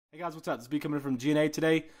Hey guys, what's up? This is B coming from G&A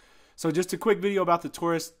today. So just a quick video about the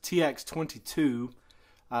Taurus TX22.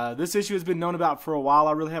 This issue has been known about for a while.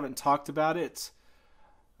 I really haven't talked about it.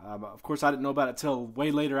 Of course, I didn't know about it till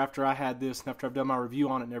way later after I had this and after I've done my review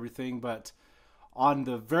on it and everything. But on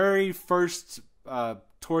the very first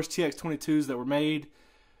Taurus TX22s that were made,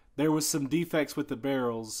 there was some defects with the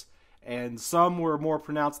barrels, and some were more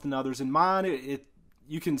pronounced than others. In mine,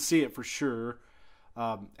 you can see it for sure.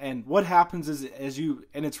 And what happens is,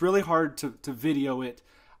 and it's really hard to video it.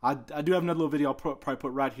 I do have another little video I'll probably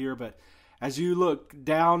put right here, but as you look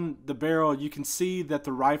down the barrel, you can see that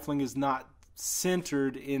the rifling is not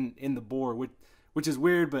centered in the bore, which is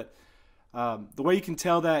weird, but the way you can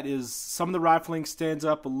tell that is some of the rifling stands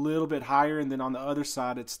up a little bit higher, and then on the other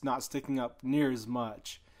side it's not sticking up near as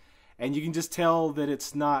much. And you can just tell that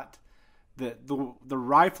it's not, that the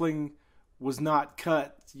rifling was not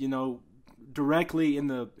cut, directly in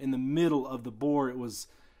the middle of the bore. It was,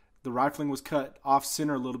 the rifling was cut off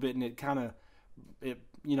center a little bit, and it kind of it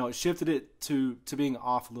shifted it to being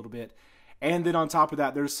off a little bit. And then on top of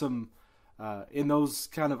that, there's some in those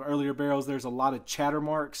kind of earlier barrels, there's a lot of chatter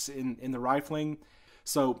marks in the rifling.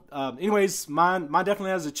 So anyways, mine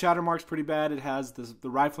definitely has the chatter marks pretty bad. It has the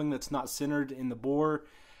rifling that's not centered in the bore.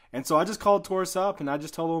 And so I just called Taurus up and I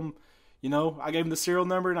just told them, I gave them the serial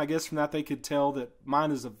number, and I guess from that they could tell that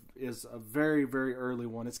mine is a very, very early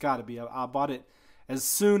one. It's got to be. I bought it as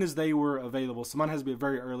soon as they were available, so mine has to be a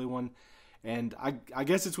very early one. And I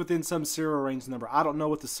guess it's within some serial range number. I don't know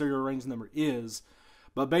what the serial range number is,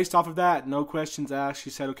 but based off of that, no questions asked.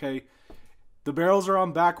 She said, okay, the barrels are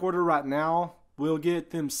on back order right now. We'll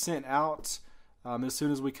get them sent out as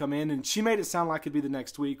soon as we come in. And she made it sound like it'd be the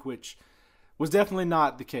next week, which was definitely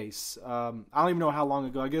not the case. I don't even know how long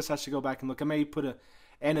ago. I guess I should go back and look. I may put an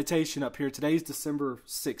annotation up here. Today's December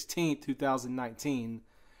 16th, 2019,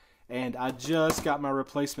 and I just got my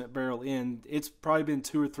replacement barrel in. It's probably been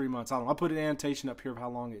 2 or 3 months. I don't know. I'll put an annotation up here of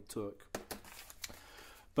how long it took.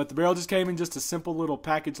 But the barrel just came in just a simple little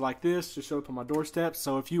package like this, just showed up on my doorstep.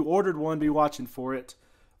 So if you ordered one, be watching for it.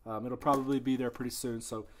 It'll probably be there pretty soon.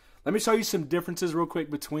 So let me show you some differences real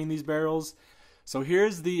quick between these barrels. So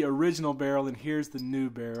here's the original barrel and here's the new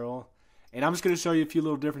barrel. And I'm just going to show you a few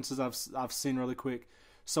little differences I've seen really quick.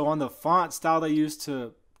 So on the font style they used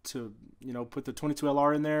to put the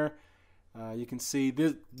 22LR in there, you can see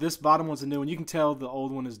this bottom one's a new one. You can tell the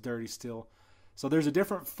old one is dirty still. So there's a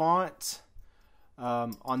different font.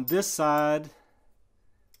 On this side,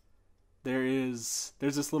 there's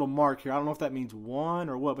this little mark here. I don't know if that means 1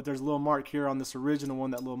 or what, but there's a little mark here on this original one.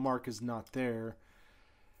 That little mark is not there.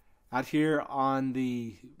 Out here on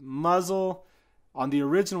the muzzle, on the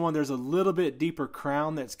original one, there's a little bit deeper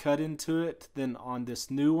crown that's cut into it than on this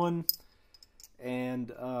new one.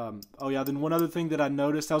 And oh yeah, then one other thing that I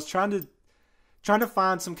noticed, I was trying to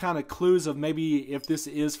find some kind of clues of maybe if this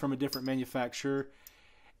is from a different manufacturer.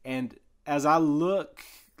 And as I look,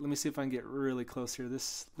 let me see if I can get really close here.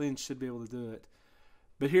 This lens should be able to do it.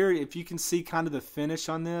 But here, if you can see kind of the finish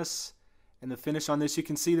on this and the finish on this, you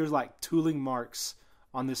can see there's like tooling marks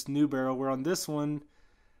on this new barrel, where on this one,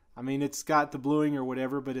 I mean, it's got the bluing or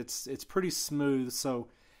whatever, but it's pretty smooth. So,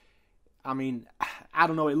 I mean, I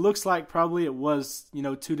don't know. It looks like probably it was,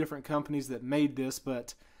 2 different companies that made this,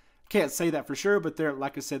 but I can't say that for sure. But there,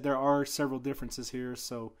 like I said, there are several differences here.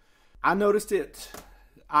 So, I noticed it.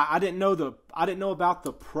 I didn't know about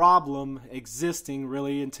the problem existing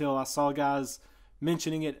really until I saw guys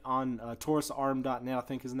mentioning it on taurusarm.net, I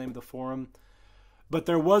think is the name of the forum. But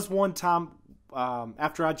there was one time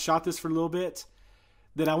after I'd shot this for a little bit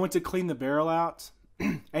that I went to clean the barrel out,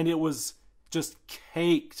 and it was just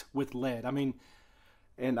caked with lead. I mean,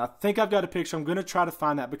 and I think I've got a picture. I'm going to try to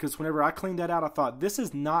find that, because whenever I cleaned that out, I thought, this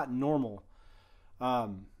is not normal.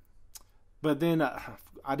 But then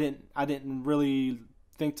I didn't really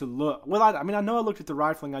think to look. Well, I mean, I know I looked at the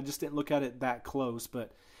rifling. I just didn't look at it that close.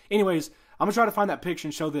 But anyways, I'm going to try to find that picture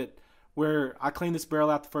and show that where I cleaned this barrel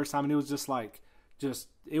out the first time, and it was just like,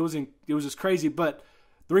 it was just crazy. But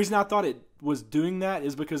the reason I thought it was doing that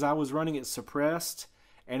is because I was running it suppressed,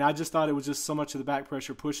 and I just thought it was just so much of the back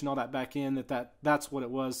pressure pushing all that back in that's what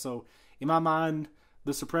it was. So in my mind,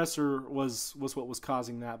 the suppressor was what was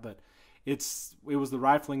causing that, but it was the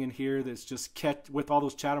rifling in here that's just with all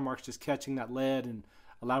those chatter marks just catching that lead and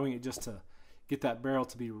allowing it just to get that barrel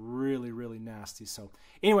to be really, really nasty. So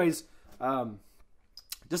anyways,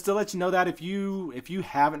 just to let you know that if you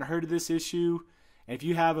haven't heard of this issue, and if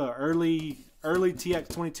you have an early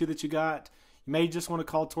TX22 that you got, you may just want to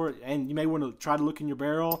call Taurus, and you may want to try to look in your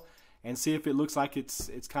barrel and see if it looks like it's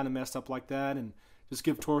kind of messed up like that, and just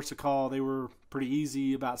give Taurus a call. They were pretty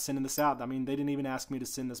easy about sending this out. I mean, they didn't even ask me to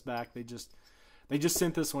send this back. They They just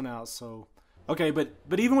sent this one out, so okay. But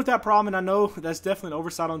even with that problem, and I know that's definitely an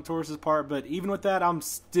oversight on Taurus's part, but even with that, I'm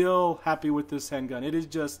still happy with this handgun. It's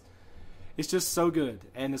just so good,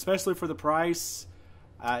 and especially for the price,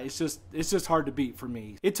 it's just hard to beat for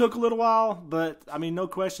me. It took a little while, but I mean, no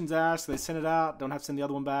questions asked. They sent it out. Don't have to send the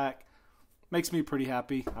other one back. Makes me pretty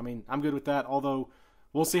happy. I mean, I'm good with that. Although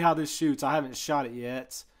we'll see how this shoots. I haven't shot it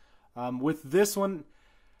yet. With this one,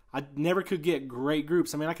 I never could get great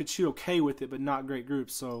groups. I mean, I could shoot okay with it, but not great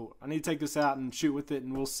groups. So I need to take this out and shoot with it,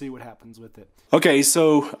 and we'll see what happens with it. Okay,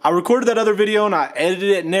 so I recorded that other video, and I edited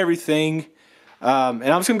it and everything. And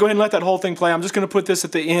I'm just going to go ahead and let that whole thing play. I'm just going to put this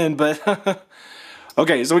at the end, but...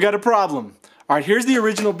 Okay, so we got a problem. All right, here's the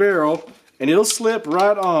original barrel, and it'll slip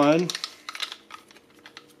right on.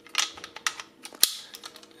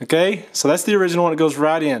 Okay, so that's the original one. It goes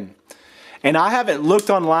right in. And I haven't looked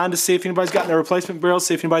online to see if anybody's gotten a replacement barrel,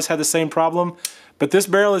 see if anybody's had the same problem. But this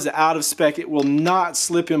barrel is out of spec. It will not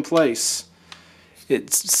slip in place.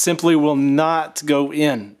 It simply will not go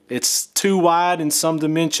in. It's too wide in some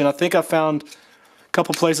dimension. I think I found a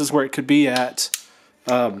couple places where it could be at.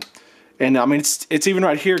 And I mean, it's even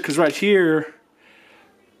right here, because right here,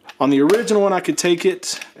 on the original one, I could take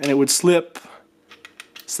it and it would slip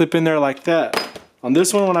in there like that. On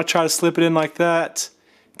this one, when I try to slip it in like that,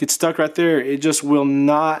 get stuck right there, it just will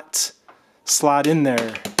not slide in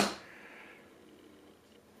there.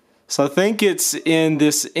 So I think it's in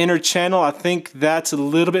this inner channel. I think that's a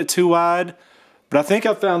little bit too wide, but I think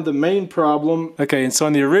I found the main problem. Okay, and so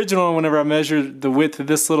on the original, whenever I measured the width of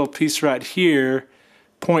this little piece right here,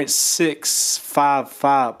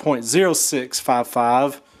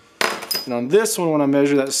 0.0655, and on this one, when I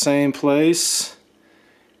measure that same place,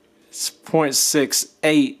 it's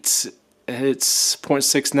 0.68. It's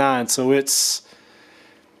 0.69, so it's,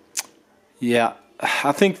 yeah,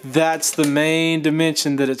 I think that's the main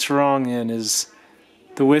dimension that it's wrong in, is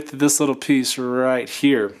the width of this little piece right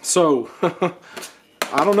here. So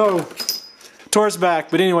I don't know, Taurus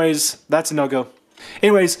back, but anyways, that's a no-go.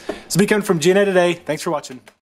 Anyways, this will be coming from GNA today. Thanks for watching.